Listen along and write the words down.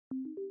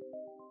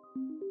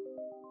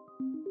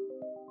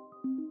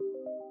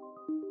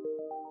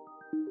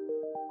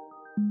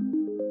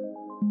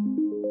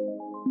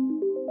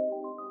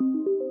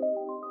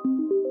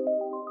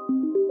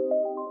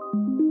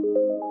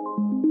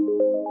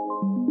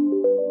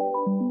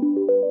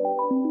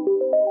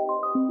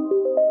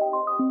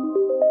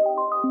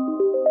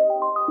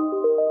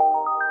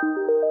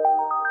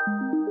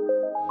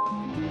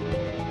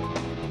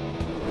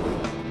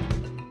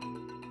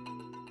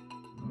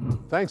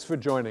Thanks for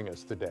joining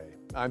us today.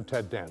 I'm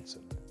Ted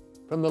Danson.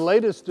 From the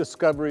latest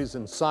discoveries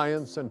in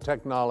science and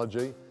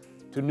technology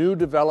to new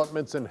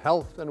developments in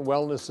health and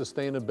wellness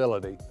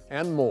sustainability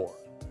and more,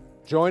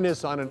 join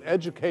us on an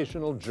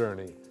educational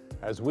journey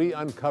as we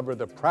uncover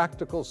the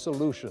practical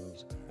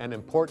solutions and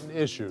important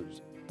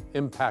issues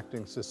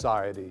impacting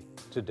society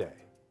today.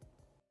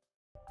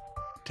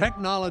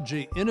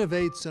 Technology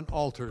innovates and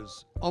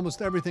alters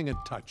almost everything it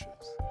touches.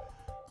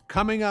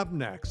 Coming up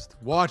next,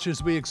 watch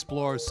as we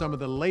explore some of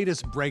the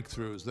latest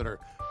breakthroughs that are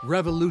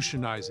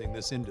revolutionizing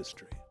this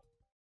industry.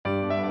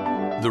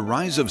 The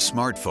rise of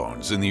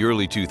smartphones in the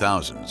early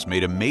 2000s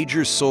made a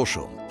major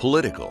social,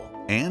 political,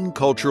 and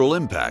cultural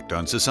impact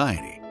on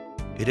society.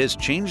 It has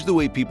changed the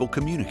way people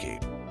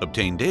communicate,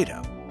 obtain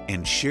data,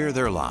 and share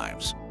their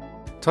lives.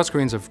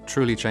 Touchscreens have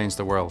truly changed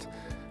the world.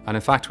 And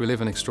in fact, we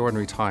live in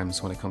extraordinary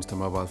times when it comes to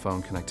mobile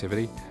phone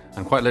connectivity.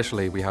 And quite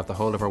literally, we have the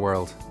whole of our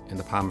world in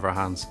the palm of our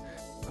hands.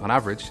 On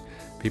average,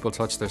 people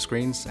touch their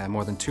screens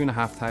more than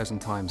 2,500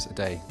 times a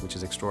day, which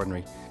is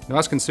extraordinary. Now,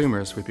 as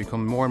consumers, we've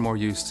become more and more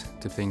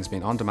used to things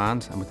being on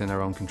demand and within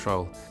our own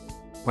control.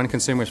 When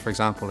consumers, for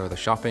example, are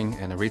shopping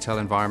in a retail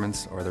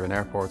environment, or they're in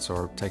airports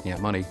or taking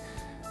out money,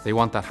 they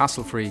want that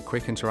hassle-free,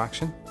 quick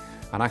interaction.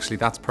 And actually,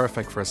 that's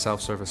perfect for a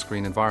self-service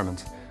screen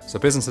environment. So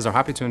businesses are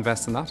happy to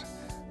invest in that,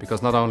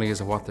 because not only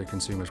is it what their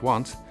consumers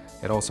want,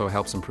 it also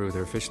helps improve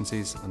their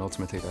efficiencies and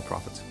ultimately their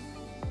profits.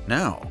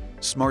 Now,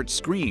 smart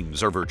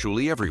screens are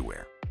virtually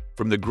everywhere,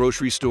 from the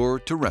grocery store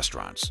to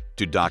restaurants,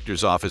 to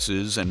doctors'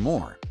 offices and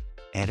more.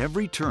 At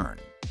every turn,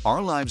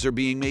 our lives are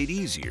being made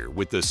easier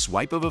with the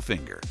swipe of a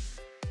finger.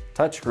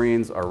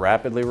 Touchscreens are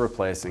rapidly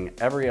replacing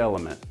every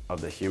element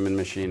of the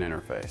human-machine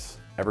interface.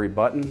 Every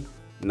button,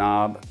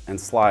 knob, and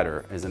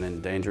slider is an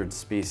endangered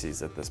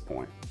species at this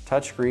point.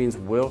 Touchscreens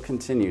will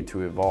continue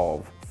to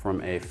evolve from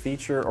a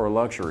feature or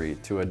luxury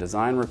to a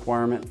design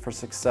requirement for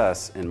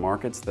success in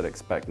markets that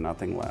expect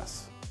nothing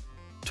less.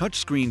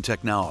 Touchscreen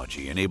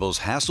technology enables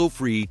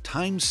hassle-free,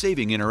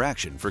 time-saving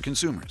interaction for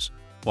consumers,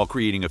 while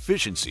creating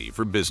efficiency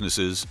for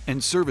businesses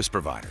and service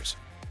providers.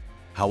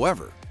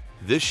 However,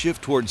 this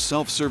shift towards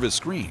self-service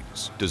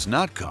screens does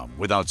not come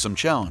without some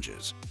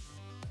challenges.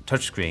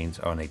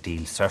 Touchscreens are an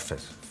ideal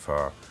surface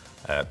for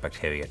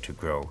bacteria to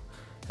grow.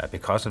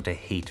 Because of the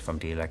heat from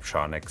the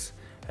electronics,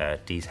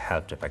 these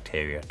help the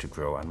bacteria to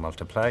grow and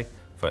multiply.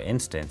 For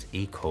instance,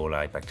 E.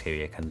 coli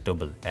bacteria can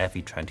double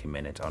every 20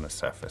 minutes on a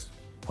surface.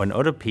 When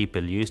other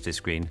people use the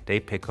screen, they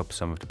pick up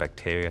some of the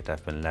bacteria that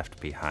have been left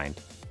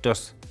behind.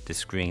 Thus, the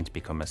screens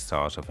become a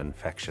source of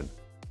infection.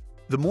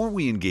 The more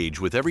we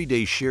engage with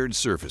everyday shared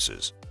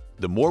surfaces,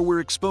 the more we're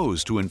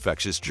exposed to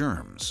infectious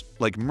germs,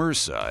 like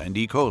MRSA and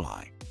E.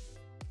 coli.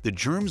 The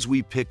germs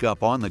we pick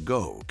up on the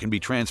go can be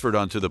transferred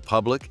onto the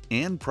public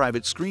and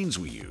private screens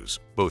we use,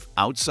 both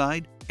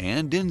outside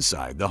and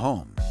inside the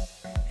home.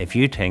 If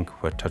you think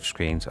where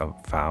touchscreens are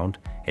found,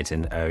 it's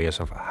in areas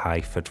of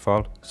high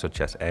footfall,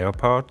 such as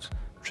airports,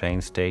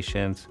 train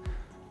stations,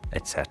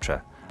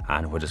 etc.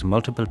 And where there's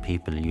multiple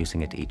people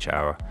using it each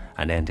hour,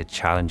 and then the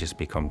challenges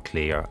become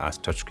clear as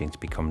touchscreens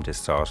become the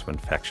source of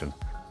infection.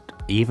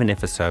 Even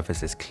if a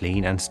surface is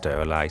clean and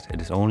sterilized,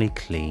 it is only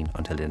clean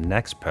until the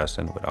next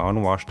person with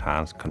unwashed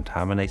hands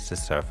contaminates the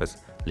surface,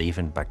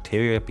 leaving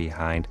bacteria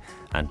behind,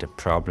 and the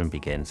problem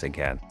begins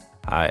again.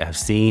 I have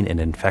seen in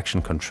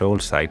infection control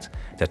sites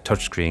that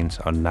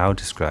touchscreens are now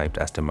described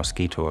as the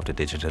mosquito of the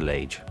digital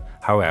age.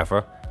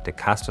 However, the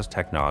Kastus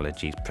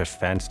technology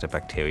prevents the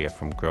bacteria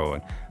from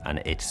growing,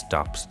 and it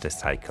stops the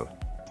cycle.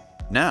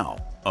 Now,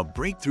 a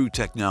breakthrough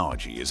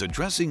technology is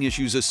addressing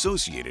issues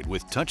associated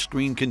with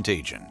touchscreen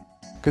contagion.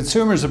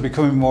 Consumers are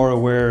becoming more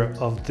aware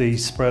of the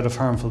spread of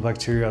harmful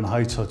bacteria on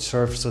high-touch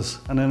surfaces,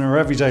 and in our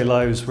everyday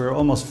lives we're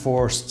almost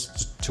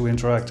forced to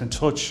interact and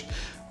touch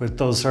with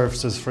those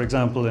surfaces, for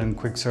example in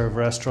quick-serve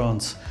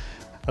restaurants.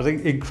 I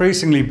think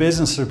increasingly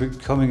businesses are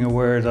becoming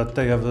aware that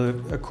they have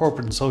a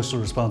corporate and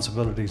social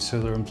responsibility to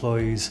their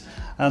employees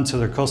and to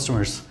their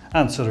customers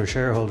and to their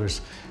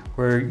shareholders,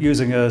 where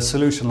using a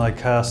solution like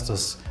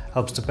Kastus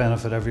helps to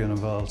benefit everyone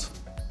involved.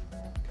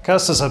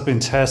 Kastus have been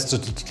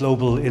tested at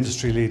global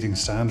industry-leading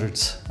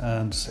standards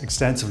and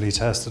extensively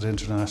tested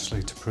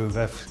internationally to prove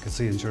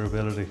efficacy and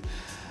durability.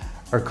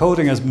 Our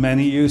coating has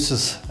many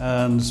uses,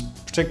 and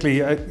particularly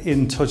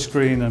in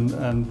touchscreen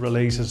and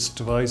related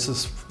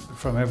devices,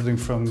 from everything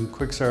from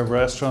quick-serve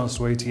restaurants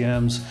to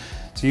ATMs,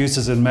 to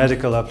uses in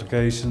medical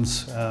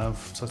applications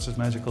such as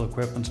medical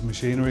equipment and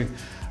machinery,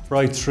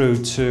 right through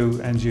to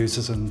end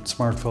uses in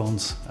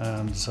smartphones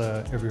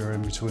and everywhere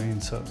in between.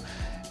 So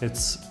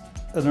it's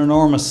an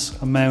enormous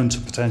amount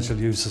of potential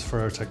uses for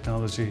our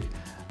technology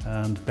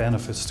and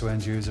benefits to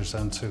end users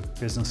and to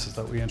businesses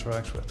that we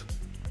interact with.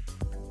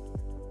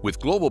 With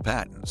global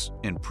patents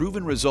and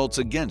proven results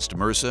against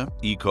MRSA,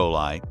 E.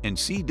 coli, and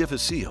C.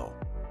 difficile,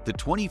 the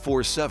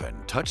 24/7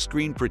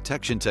 touchscreen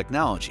protection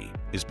technology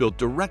is built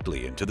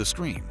directly into the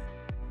screen,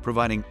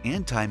 providing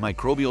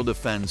antimicrobial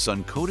defense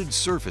on coated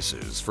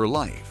surfaces for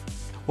life.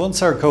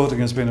 Once our coating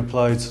has been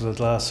applied to the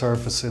glass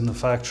surface in the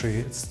factory,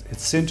 it's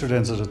sintered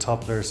into the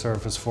top layer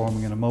surface,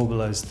 forming an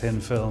immobilized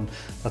thin film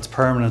that's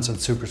permanent and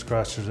super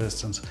scratch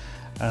resistant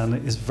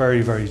and is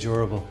very, very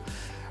durable.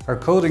 Our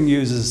coating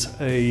uses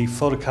a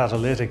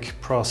photocatalytic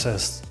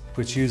process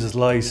which uses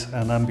light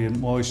and ambient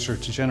moisture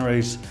to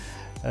generate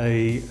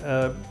a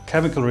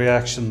chemical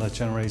reaction that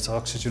generates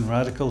oxygen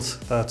radicals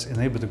that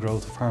inhibit the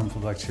growth of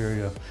harmful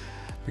bacteria.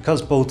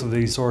 Because both of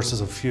these sources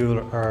of fuel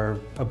are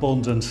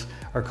abundant,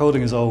 our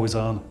coating is always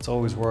on, it's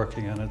always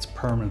working, and it's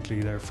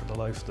permanently there for the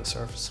life of the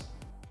surface.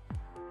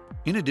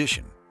 In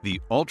addition, the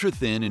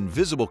ultra-thin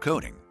invisible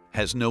coating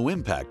has no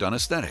impact on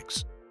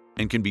aesthetics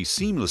and can be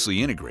seamlessly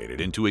integrated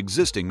into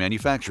existing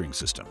manufacturing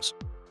systems.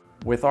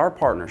 With our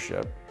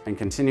partnership and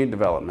continued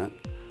development,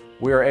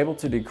 we are able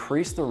to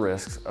decrease the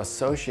risks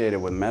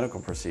associated with medical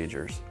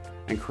procedures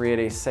and create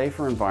a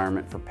safer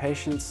environment for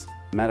patients,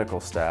 medical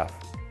staff,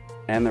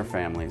 and their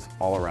families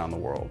all around the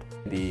world.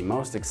 The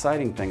most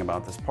exciting thing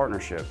about this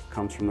partnership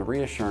comes from the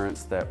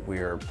reassurance that we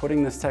are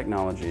putting this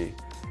technology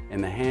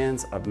in the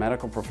hands of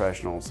medical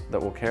professionals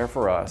that will care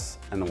for us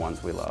and the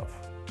ones we love.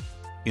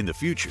 In the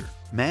future,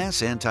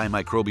 mass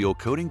antimicrobial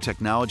coating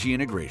technology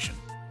integration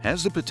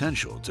has the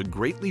potential to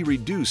greatly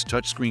reduce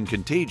touchscreen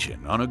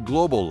contagion on a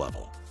global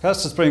level.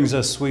 Kastus brings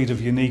a suite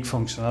of unique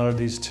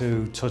functionalities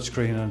to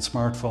touchscreen and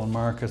smartphone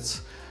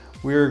markets.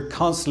 We're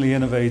constantly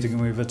innovating,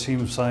 and we have a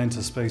team of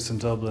scientists based in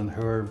Dublin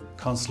who are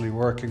constantly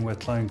working with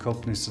client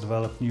companies to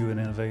develop new and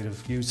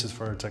innovative uses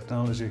for our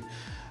technology.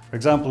 For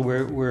example,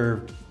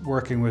 we're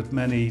working with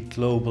many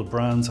global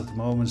brands at the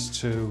moment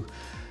to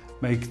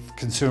make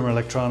consumer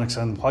electronics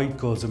and white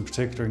goods, in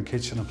particular in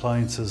kitchen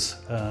appliances,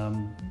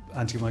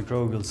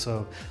 antimicrobial.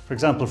 So, for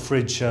example,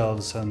 fridge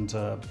shelves and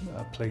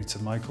plates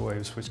and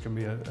microwaves, which can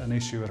be an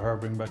issue at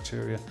harbouring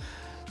bacteria.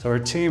 So our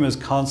team is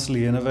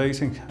constantly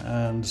innovating,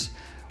 and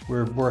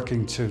we're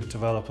working to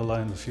develop a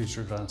line of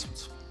future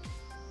advancements.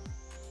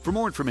 For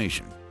more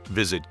information,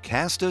 visit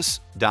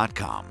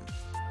Kastus.com.